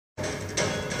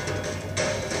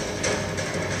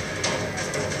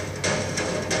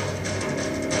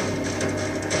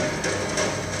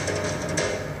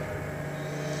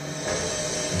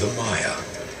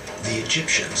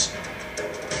Egyptians.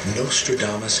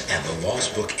 Nostradamus and the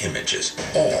Lost Book images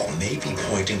all may be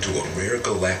pointing to a rare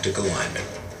galactic alignment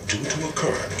due to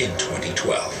occur in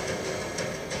 2012.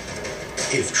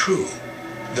 If true,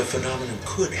 the phenomenon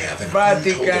could have an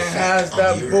untold effect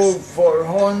on the book Earth. for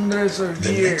hundreds of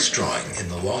The years. next drawing in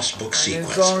the Lost Book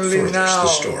sequence only furthers now the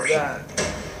story.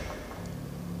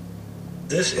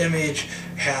 This image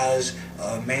has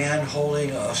a man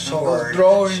holding a sword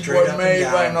drawings straight were up made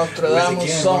and by down with Nostradamus'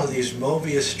 again son. one of these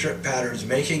Mobius strip patterns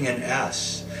making an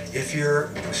S. If you're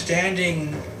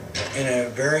standing in a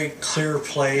very clear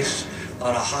place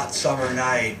on a hot summer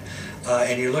night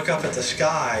and you look up at the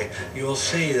sky, you will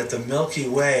see that the Milky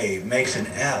Way makes an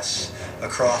S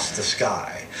across the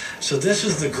sky. So this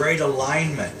is the great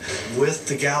alignment with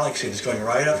the galaxy. It's going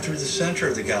right up through the center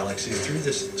of the galaxy, through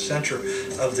the center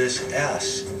of this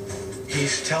S.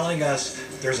 He's telling us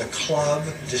there's a club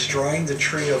destroying the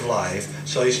tree of life,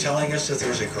 so he's telling us that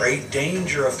there's a great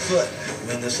danger afoot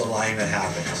when this alignment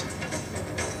happens.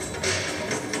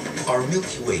 Our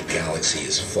Milky Way galaxy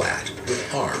is flat,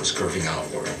 with arms curving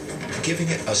outward, giving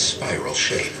it a spiral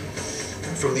shape.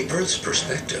 From the Earth's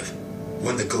perspective,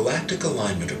 when the galactic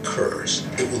alignment occurs,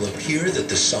 it will appear that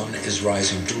the Sun is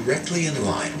rising directly in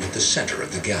line with the center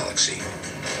of the galaxy.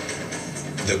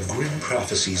 The grim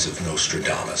prophecies of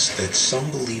Nostradamus that some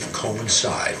believe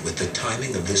coincide with the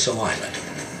timing of this alignment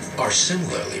are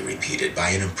similarly repeated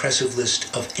by an impressive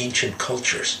list of ancient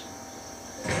cultures.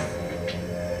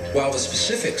 While the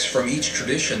specifics from each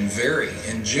tradition vary,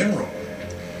 in general,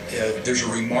 there's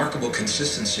a remarkable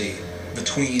consistency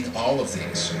between all of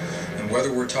these. And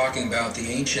whether we're talking about the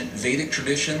ancient Vedic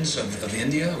traditions of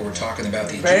India, or we're talking about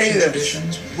the Egyptian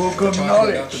traditions, we're talking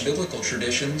about the biblical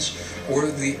traditions, or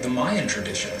the Mayan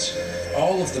traditions,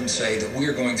 all of them say that we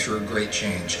are going through a great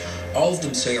change. All of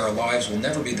them say our lives will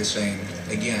never be the same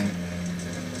again.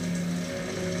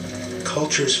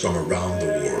 Cultures from around the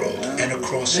world and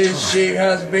across time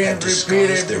have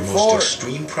disguised their most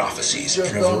extreme prophecies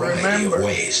in a variety of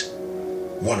ways.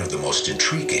 One of the most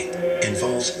intriguing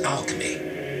involves alchemy.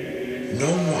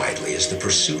 Known widely as the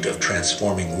pursuit of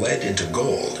transforming lead into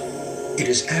gold, it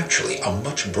is actually a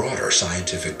much broader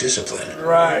scientific discipline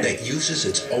that uses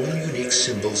its own unique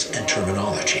symbols and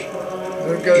terminology.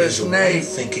 It is a way of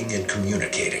thinking and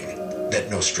communicating that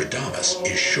Nostradamus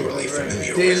is surely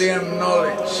familiar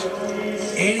with.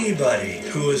 Anybody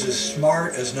who was as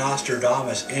smart as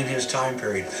Nostradamus in his time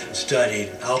period studied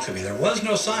alchemy. There was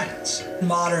no science.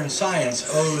 Modern science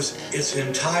owes its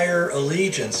entire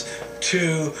allegiance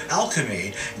to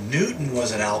alchemy. Newton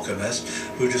was an alchemist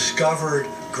who discovered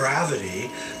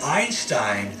gravity.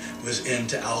 Einstein was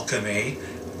into alchemy.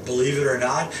 Believe it or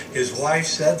not, his wife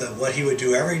said that what he would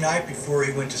do every night before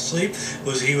he went to sleep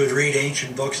was he would read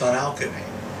ancient books on alchemy.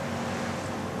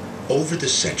 Over the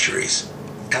centuries,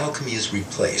 alchemy is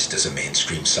replaced as a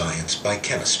mainstream science by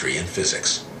chemistry and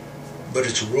physics. But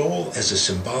its role as a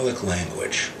symbolic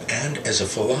language and as a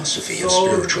philosophy of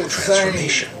spiritual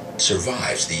transformation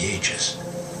survives the ages.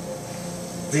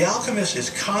 The alchemist is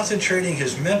concentrating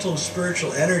his mental and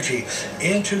spiritual energy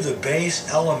into the base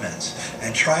elements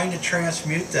and trying to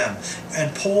transmute them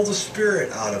and pull the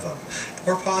spirit out of them.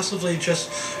 Or possibly just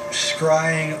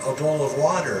scrying a bowl of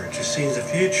water to see the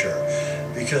future,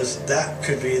 because that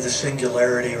could be the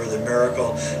singularity or the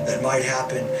miracle that might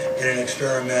happen in an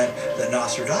experiment that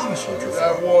Nostradamus would perform.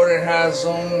 That water has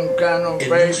some kind of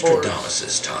vapors. In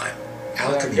Nostradamus' time,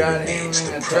 alchemy remains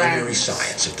the primary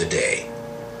science of the day.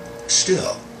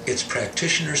 Still, its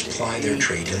practitioners ply their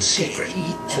trade in secret,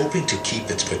 hoping to keep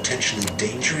its potentially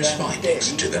dangerous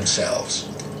findings to themselves.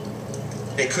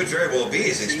 It could very well be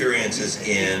his experiences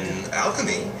in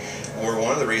alchemy were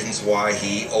one of the reasons why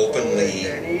he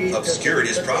openly obscured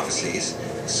his prophecies,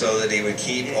 so that he would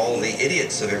keep all the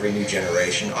idiots of every new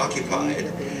generation occupied,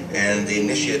 and the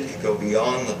initiate could go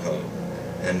beyond the code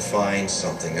and find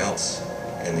something else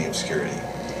in the obscurity.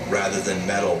 Rather than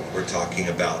metal, we're talking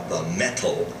about the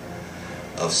metal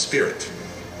of spirit.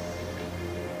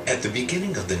 At the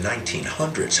beginning of the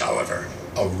 1900s, however,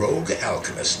 a rogue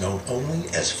alchemist known only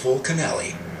as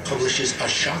Fulcanelli publishes a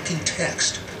shocking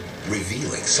text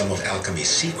revealing some of alchemy's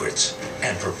secrets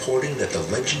and purporting that the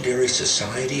legendary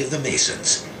Society of the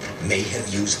Masons may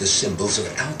have used the symbols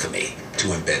of alchemy to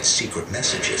embed secret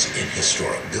messages in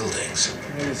historic buildings.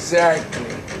 Exactly.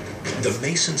 The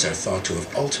Masons are thought to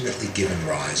have ultimately given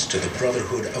rise to the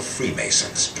Brotherhood of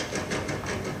Freemasons.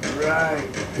 Right.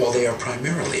 While they are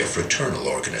primarily a fraternal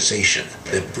organization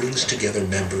that brings together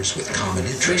members with common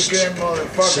interests,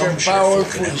 some share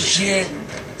Fulcanelli's view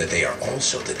that they are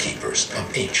also the keepers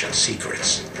of ancient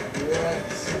secrets.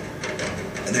 Yes.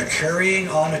 And they're carrying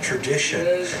on a tradition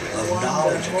of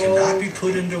knowledge that cannot be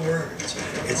put into words.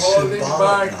 It's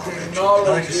symbolic knowledge.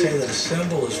 I like to say that a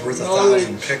symbol is worth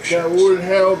 1,000 pictures. That will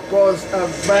help us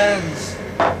advance.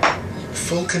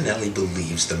 Fulcanelli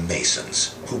believes the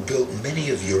Masons, who built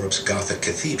many of Europe's Gothic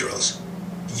cathedrals,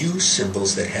 use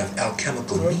symbols that have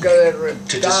alchemical meaning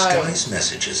to disguise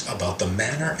messages about the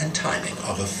manner and timing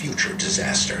of a future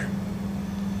disaster.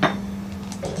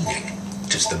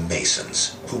 Tis the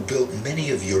Masons, who built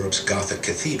many of Europe's Gothic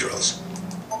cathedrals,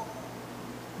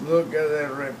 Look at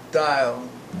that reptile.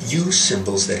 Use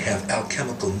symbols that have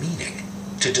alchemical meaning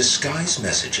to disguise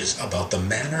messages about the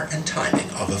manner and timing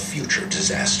of a future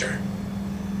disaster.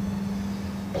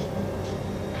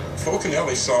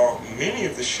 Fulcanelli saw many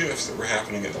of the shifts that were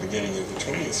happening at the beginning of the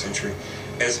 20th century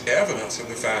as evidence of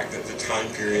the fact that the time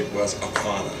period was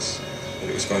upon us, that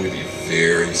it was going to be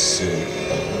very soon.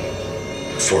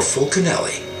 For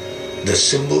Fulcanelli, the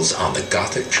symbols on the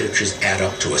Gothic churches add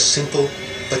up to a simple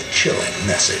but chilling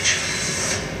message.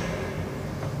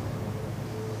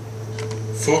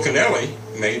 Fulcanelli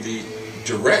made the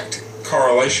direct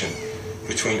correlation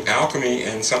between alchemy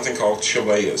and something called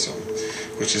Chiliasm,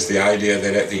 which is the idea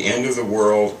that at the end of the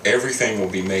world, everything will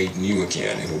be made new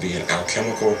again. It will be an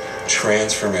alchemical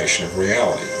transformation of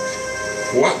reality.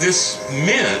 What this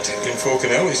meant, in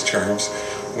Fulcanelli's terms,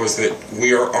 was that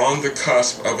we are on the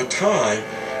cusp of a time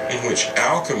in which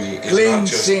alchemy is not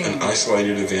just an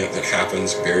isolated event that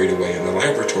happens buried away in the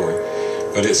laboratory,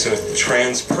 but it's a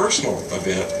transpersonal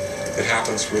event that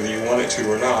happens whether you want it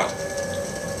to or not.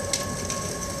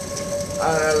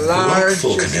 Like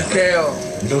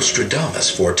Fulcanelli, Nostradamus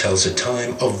foretells a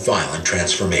time of violent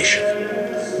transformation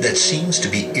that seems to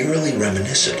be eerily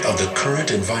reminiscent of the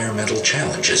current environmental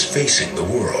challenges facing the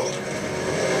world.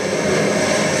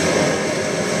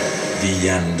 The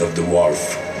end of the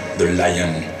wolf, the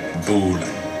lion, bull,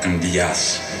 and the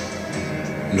ass.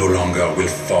 No longer will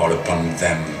fall upon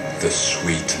them the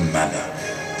sweet manna.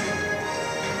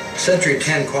 Century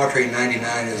 10, Quatrain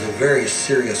 99 is a very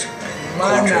serious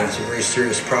quatrain. It's a very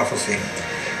serious prophecy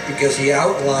because he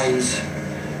outlines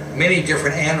many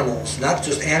different animals, not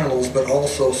just animals, but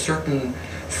also certain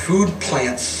food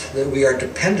plants that we are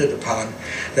dependent upon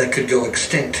that could go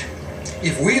extinct.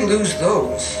 If we lose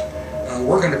those,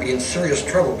 we're going to be in serious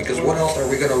trouble because what else are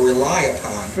we going to rely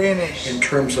upon in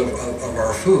terms of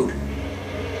our food?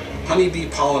 Honeybee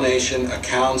pollination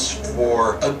accounts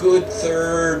for a good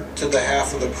third to the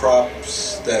half of the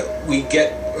crops that we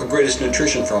get our greatest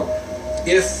nutrition from.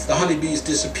 If the honeybees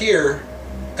disappear,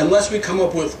 unless we come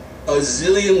up with a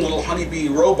zillion little honeybee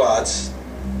robots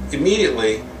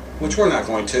immediately, which we're not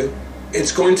going to,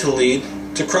 it's going to lead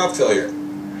to crop failure.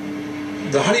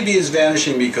 The honeybee is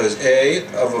vanishing because A,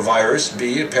 of a virus,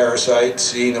 B, a parasite,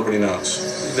 C, nobody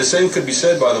knows. The same could be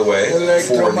said, by the way,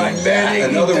 for the bat,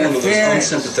 another one of those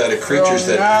unsympathetic creatures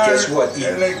that, guess what,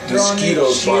 eat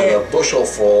mosquitoes by the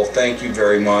bushelful, thank you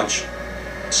very much.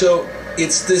 So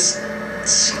it's this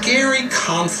scary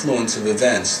confluence of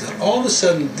events that all of a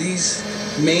sudden these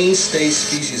mainstay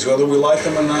species, whether we like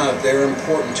them or not, they're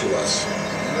important to us,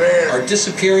 are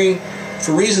disappearing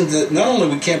for reasons that not only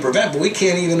we can't prevent, but we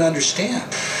can't even understand.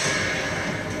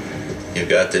 You've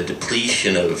got the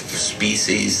depletion of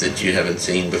species that you haven't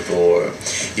seen before.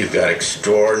 You've got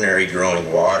extraordinary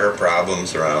growing water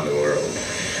problems around the world.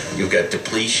 You've got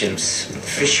depletions,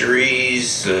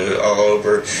 fisheries all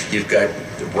over. You've got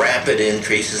rapid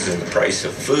increases in the price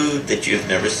of food that you've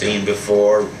never seen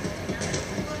before.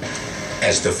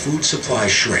 As the food supply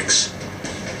shrinks,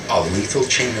 a lethal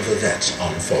chain of events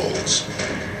unfolds.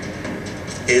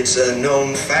 It's a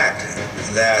known fact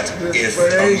that if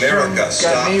America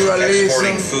stopped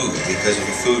exporting food because of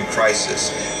a food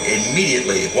crisis,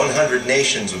 immediately 100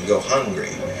 nations would go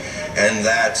hungry. And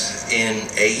that in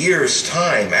a year's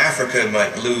time, Africa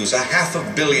might lose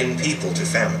 500 million people to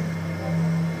famine.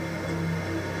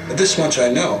 This much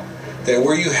I know, that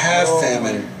where you have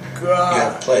famine, you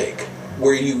have plague.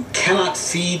 Where you cannot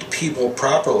feed people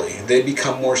properly, they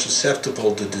become more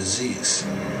susceptible to disease.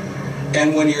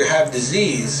 And when you have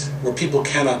disease, where people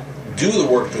cannot do the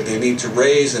work that they need to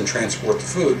raise and transport the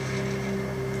food,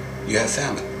 you have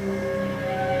famine.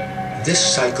 This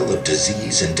cycle of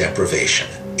disease and deprivation,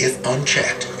 if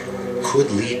unchecked,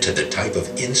 could lead to the type of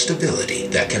instability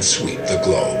that can sweep the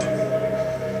globe.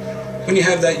 When you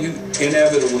have that, you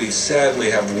inevitably, sadly,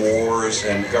 have wars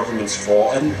and governments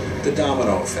fall and the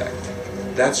domino effect.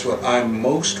 That's what I'm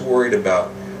most worried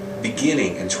about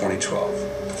beginning in 2012.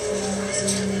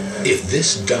 If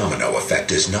this domino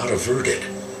effect is not averted,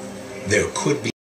 there could be